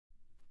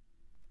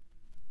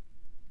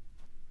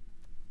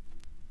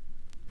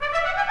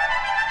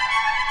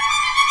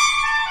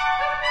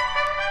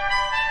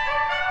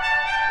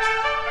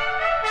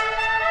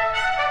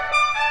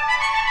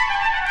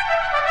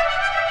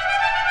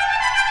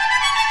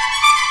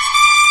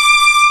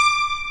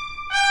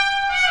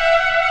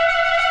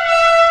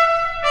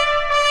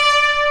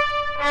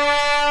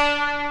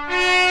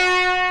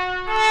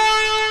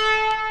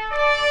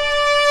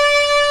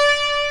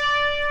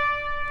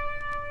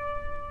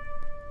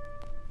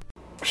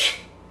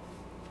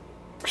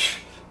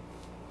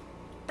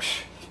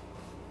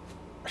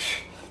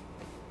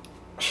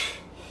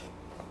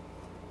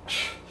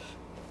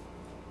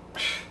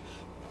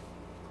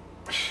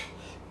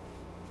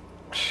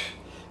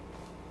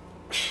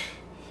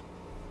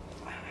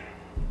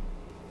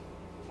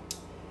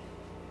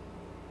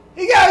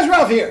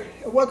here,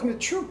 and welcome to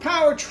True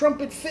Power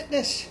Trumpet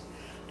Fitness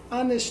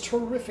on this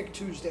terrific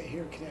Tuesday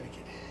here in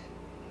Connecticut.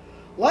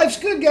 Life's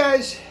good,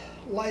 guys.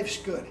 Life's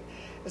good.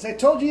 As I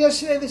told you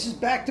yesterday, this is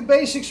Back to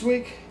Basics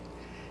week,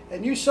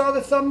 and you saw the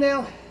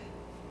thumbnail.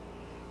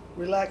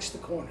 Relax the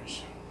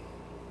corners.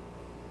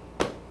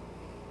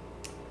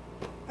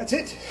 That's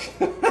it.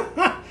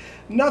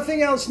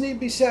 Nothing else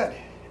need be said.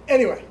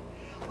 Anyway,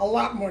 a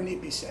lot more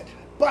need be said,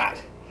 but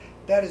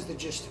that is the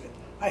gist of it.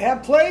 I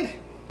have played.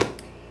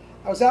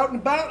 I was out and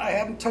about. I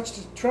haven't touched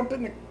the trumpet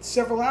in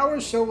several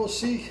hours, so we'll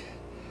see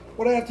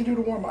what I have to do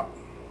to warm up.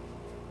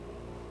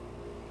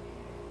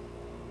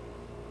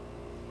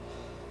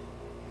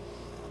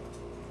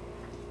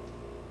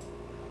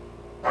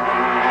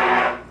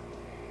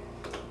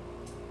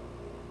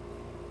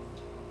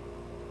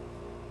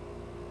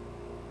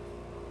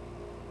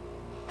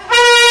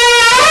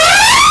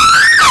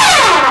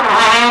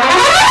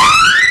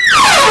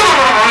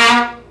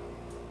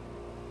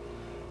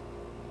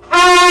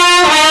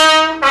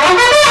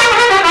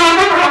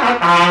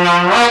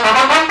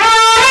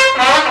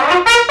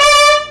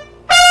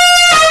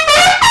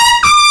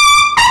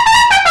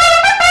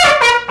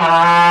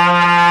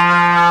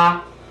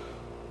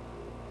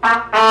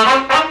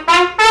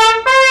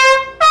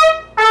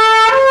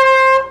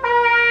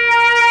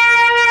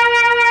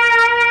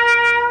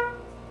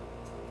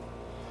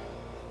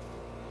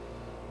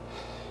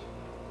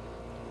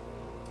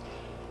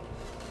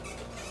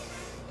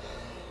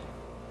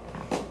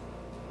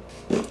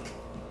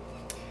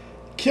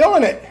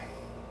 Killing it.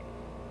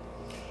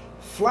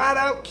 Flat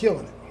out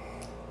killing it.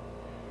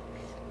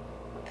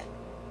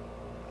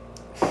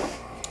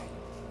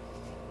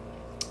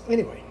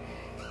 Anyway,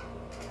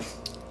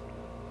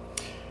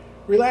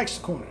 relax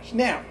the corners.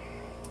 Now,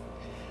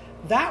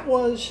 that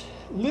was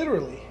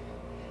literally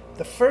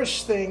the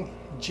first thing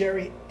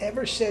Jerry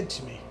ever said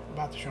to me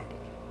about the trumpet.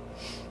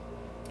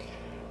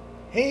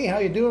 Hey, how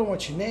you doing?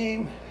 What's your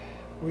name?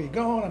 Where you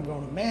going? I'm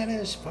going to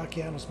Manis.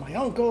 Pacquiao's my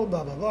uncle.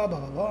 Blah, blah, blah, blah,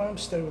 blah, blah. I'm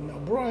studying with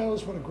Mel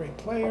Broyles. What a great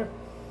player.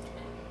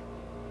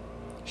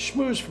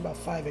 Schmoozed for about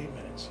 5-8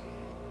 minutes.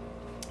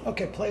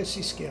 Okay, play a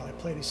C scale. I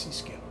played a C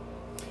scale.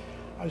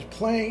 I was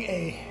playing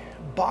a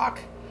Bach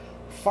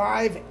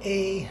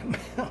 5A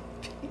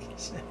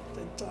mouthpiece at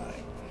the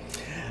time.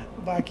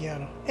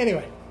 Pacquiao.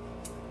 Anyway,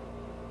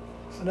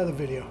 another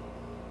video.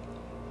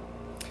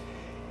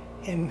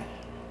 And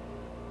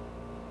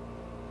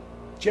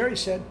Jerry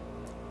said,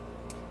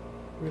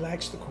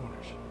 relax the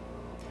corners.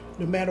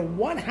 No matter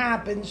what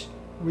happens,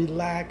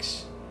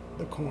 relax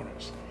the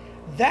corners.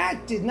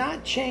 That did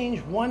not change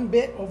one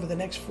bit over the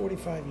next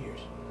 45 years.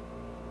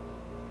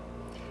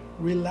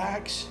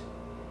 Relax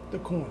the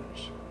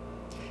corners.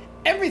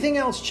 Everything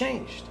else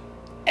changed.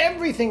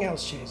 Everything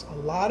else changed. A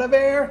lot of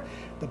air,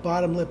 the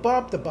bottom lip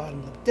up, the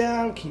bottom lip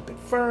down, keep it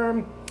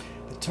firm.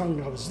 The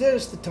tongue does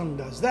this, the tongue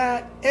does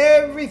that.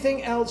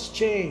 Everything else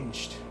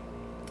changed.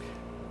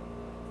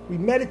 We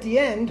met at the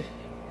end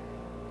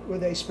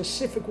with a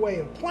specific way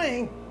of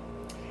playing,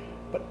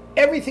 but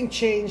everything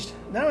changed.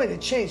 Not only did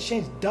it change,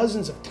 changed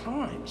dozens of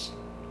times.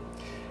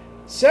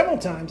 Several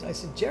times I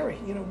said, Jerry,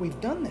 you know, we've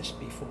done this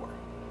before.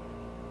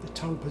 The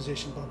tongue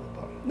position, blah, blah,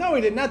 blah. No,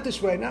 we did not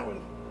this way, not with.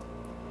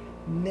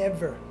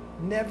 Never,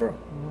 never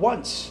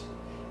once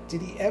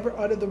did he ever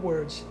utter the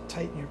words,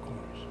 tighten your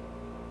corners.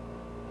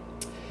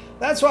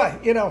 That's why,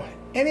 you know,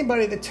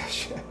 anybody that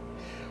tells you,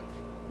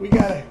 we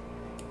gotta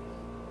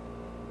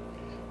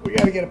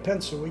get a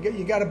pencil.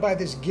 You got to buy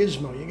this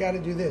gizmo. You got to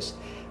do this.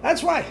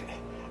 That's why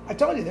I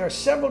told you there are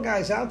several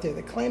guys out there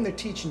that claim they're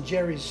teaching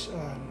Jerry's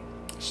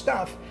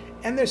stuff,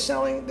 and they're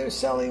selling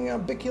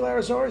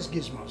Bicularis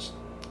gizmos.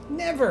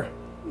 Never,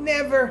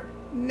 never,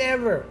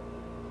 never.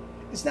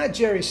 It's not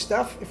Jerry's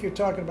stuff if you're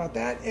talking about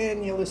that,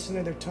 and you listen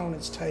to their tone.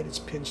 It's tight. It's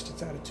pinched.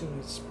 It's out of tune.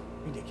 It's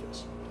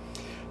ridiculous.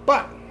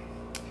 But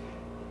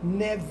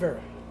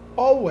never,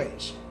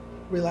 always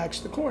relax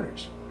the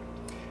corners.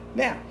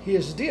 Now,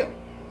 here's the deal.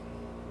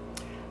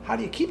 How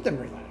do you keep them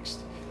relaxed?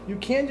 You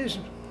can't just,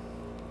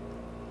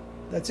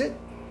 that's it.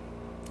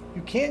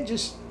 You can't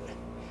just,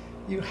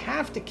 you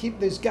have to keep,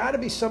 there's got to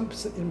be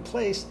something in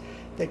place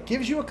that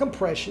gives you a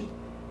compression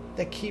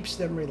that keeps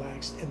them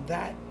relaxed, and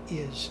that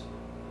is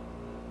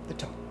the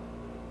tongue.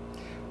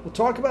 We'll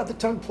talk about the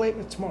tongue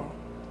placement tomorrow,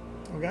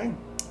 okay?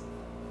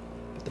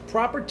 But the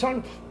proper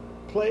tongue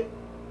placement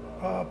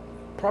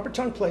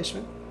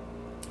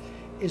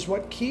is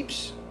what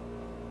keeps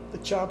the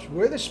chops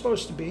where they're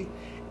supposed to be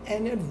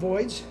and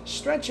avoids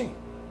stretching.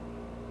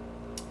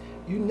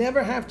 You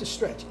never have to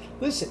stretch.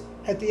 Listen,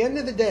 at the end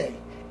of the day,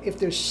 if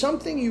there's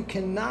something you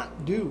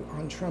cannot do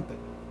on trumpet,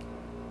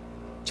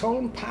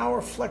 tone,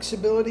 power,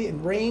 flexibility,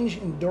 and range,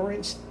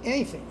 endurance,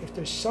 anything, if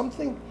there's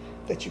something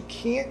that you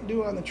can't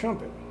do on the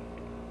trumpet,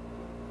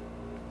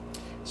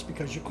 it's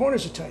because your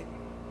corners are tight.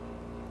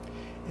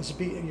 Is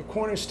it your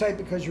corners tight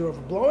because you're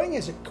overblowing?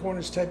 Is it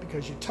corners tight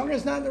because your tongue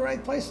is not in the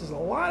right place? There's a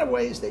lot of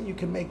ways that you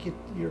can make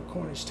your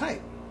corners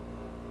tight.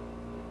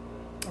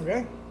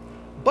 Okay?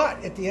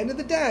 But at the end of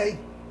the day,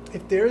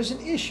 if there is an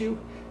issue,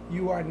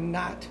 you are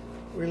not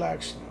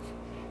relaxed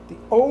enough. The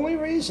only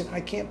reason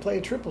I can't play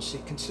a triple C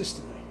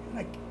consistently, and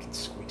I can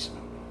squeak some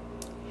out.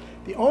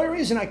 The only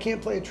reason I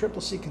can't play a triple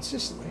C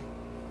consistently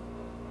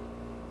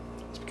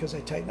is because I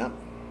tighten up.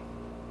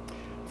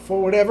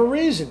 For whatever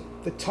reason,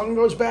 the tongue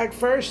goes back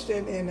first,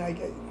 and I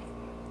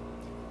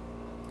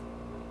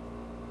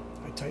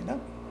tighten up.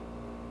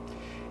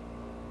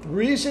 The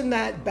reason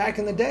that back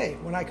in the day,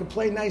 when I could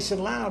play nice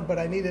and loud, but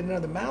I needed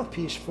another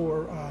mouthpiece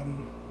for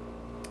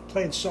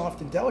playing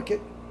soft and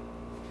delicate,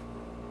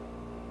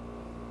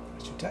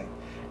 it's too tight.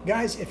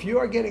 Guys, if you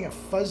are getting a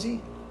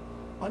fuzzy,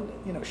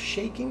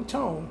 shaking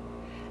tone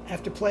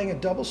after playing a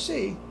double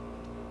C,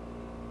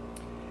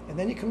 and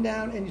then you come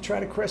down and you try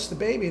to caress the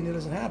baby and it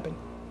doesn't happen,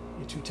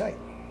 you're too tight.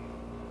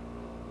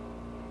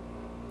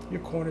 Your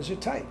corners are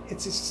tight.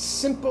 It's as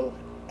simple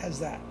as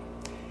that.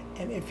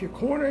 And if your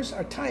corners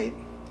are tight,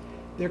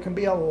 there can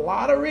be a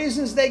lot of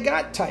reasons they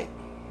got tight.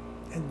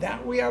 And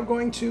that we are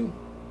going to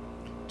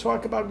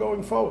talk about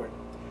going forward.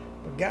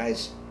 But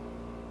guys,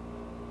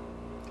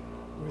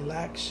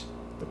 relax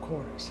the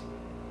corners.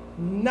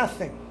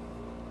 Nothing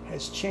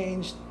has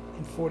changed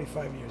in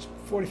 45 years,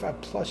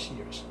 45 plus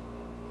years.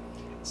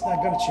 It's not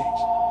going to change.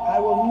 I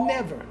will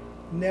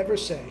never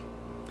say,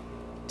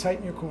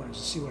 tighten your corners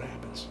and see what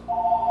happens.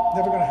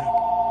 Never going to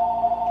happen.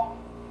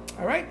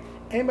 All right?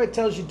 Anybody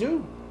tells you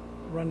do,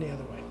 run the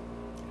other way.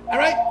 All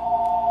right?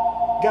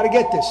 Got to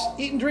get this.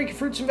 Eat and drink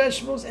fruits and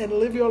vegetables and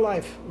live your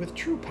life with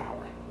true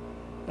power.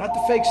 Not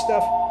the fake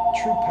stuff,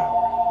 true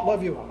power.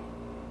 Love you all.